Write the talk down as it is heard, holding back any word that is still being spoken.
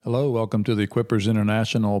Hello, welcome to the Equippers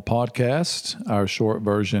International podcast, our short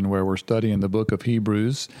version where we're studying the book of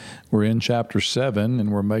Hebrews. We're in chapter 7,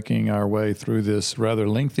 and we're making our way through this rather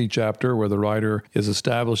lengthy chapter where the writer is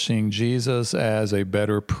establishing Jesus as a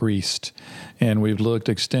better priest. And we've looked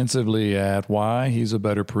extensively at why he's a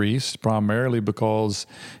better priest, primarily because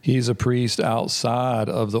he's a priest outside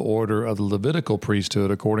of the order of the Levitical priesthood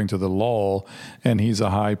according to the law, and he's a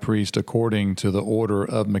high priest according to the order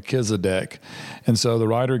of Melchizedek. And so the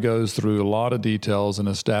writer goes through a lot of details in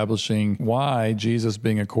establishing why Jesus,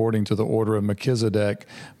 being according to the order of Melchizedek,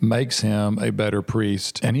 makes him a better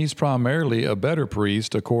priest. And he's primarily a better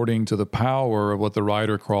priest according to the power of what the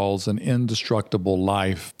writer calls an indestructible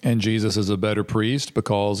life. And Jesus is a better priest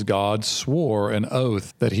because God swore an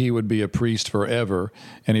oath that he would be a priest forever.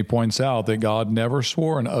 And he points out that God never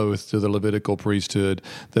swore an oath to the Levitical priesthood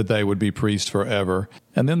that they would be priests forever.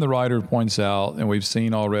 And then the writer points out, and we've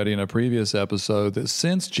seen already in a previous episode, that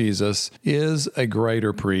since Jesus is a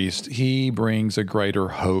greater priest, he brings a greater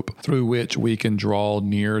hope through which we can draw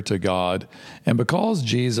near to God. And because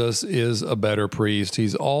Jesus is a better priest,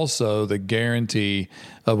 he's also the guarantee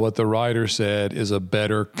of what the writer said is a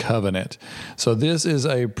better covenant. So this is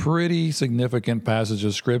a pretty significant passage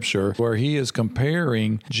of Scripture where he is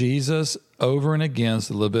comparing Jesus over and against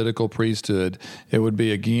the Levitical priesthood. It would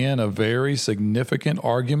be, again, a very significant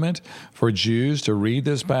argument for Jews to read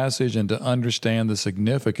this passage and to understand the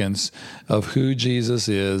significance of who Jesus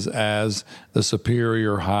is as the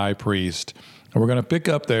superior high priest. And we're going to pick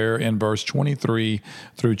up there in verse 23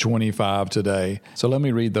 through 25 today. So let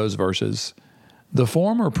me read those verses. The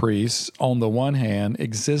former priests, on the one hand,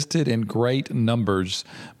 existed in great numbers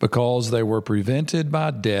because they were prevented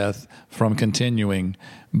by death from continuing.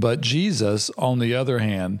 But Jesus, on the other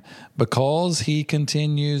hand, because he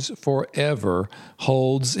continues forever,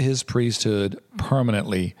 holds his priesthood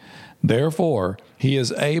permanently. Therefore, he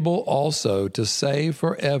is able also to save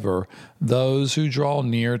forever those who draw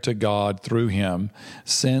near to God through him,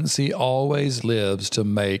 since he always lives to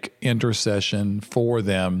make intercession for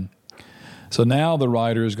them. So now the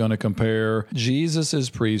writer is going to compare Jesus'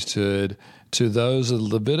 priesthood to those of the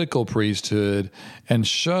Levitical priesthood and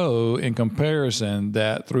show in comparison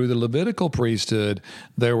that through the Levitical priesthood,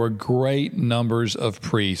 there were great numbers of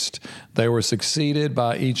priests. They were succeeded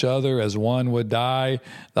by each other. As one would die,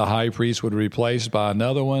 the high priest would be replaced by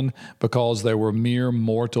another one because they were mere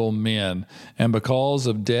mortal men. And because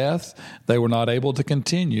of death, they were not able to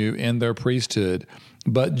continue in their priesthood.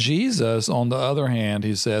 But Jesus, on the other hand,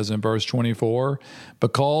 he says in verse 24,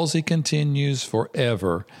 because he continues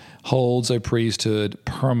forever, holds a priesthood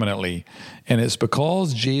permanently. And it's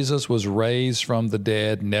because Jesus was raised from the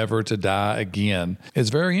dead, never to die again. It's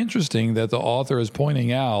very interesting that the author is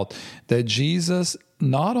pointing out that Jesus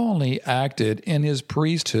not only acted in his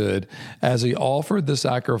priesthood as he offered the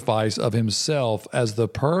sacrifice of himself as the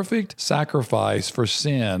perfect sacrifice for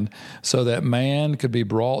sin so that man could be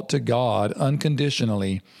brought to God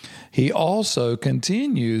unconditionally, he also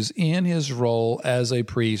continues in his role as a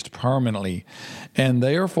priest permanently. And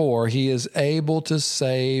therefore, he is able to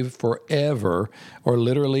save forever, or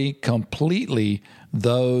literally completely,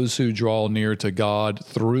 those who draw near to God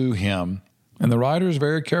through him. And the writer is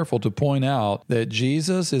very careful to point out that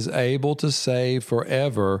Jesus is able to save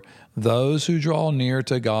forever those who draw near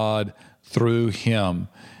to God through him.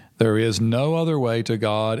 There is no other way to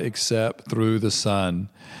God except through the Son.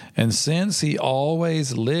 And since he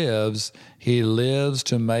always lives, he lives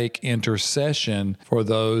to make intercession for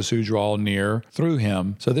those who draw near through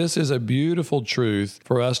him. So this is a beautiful truth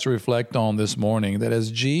for us to reflect on this morning, that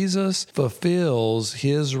as Jesus fulfills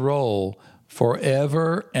his role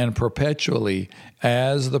forever and perpetually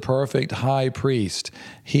as the perfect high priest,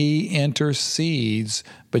 he intercedes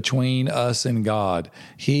between us and God.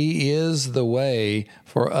 He is the way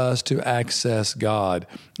for us to access God.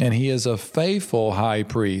 And he is a faithful high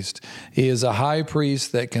priest. He is a high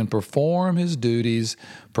priest that can perform his duties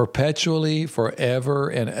perpetually, forever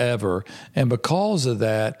and ever. And because of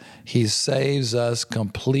that, he saves us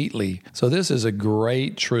completely. So this is a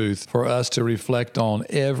great truth for us to reflect on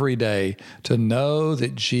every day, to know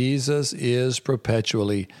that Jesus is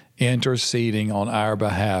perpetually interceding on our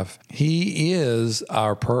behalf. He is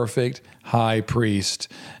our perfect high priest.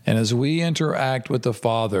 And as we interact with the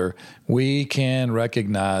Father, we can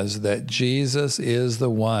recognize that Jesus is the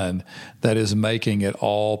one that is making it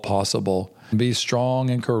all possible. Be strong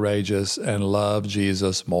and courageous and love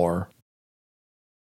Jesus more.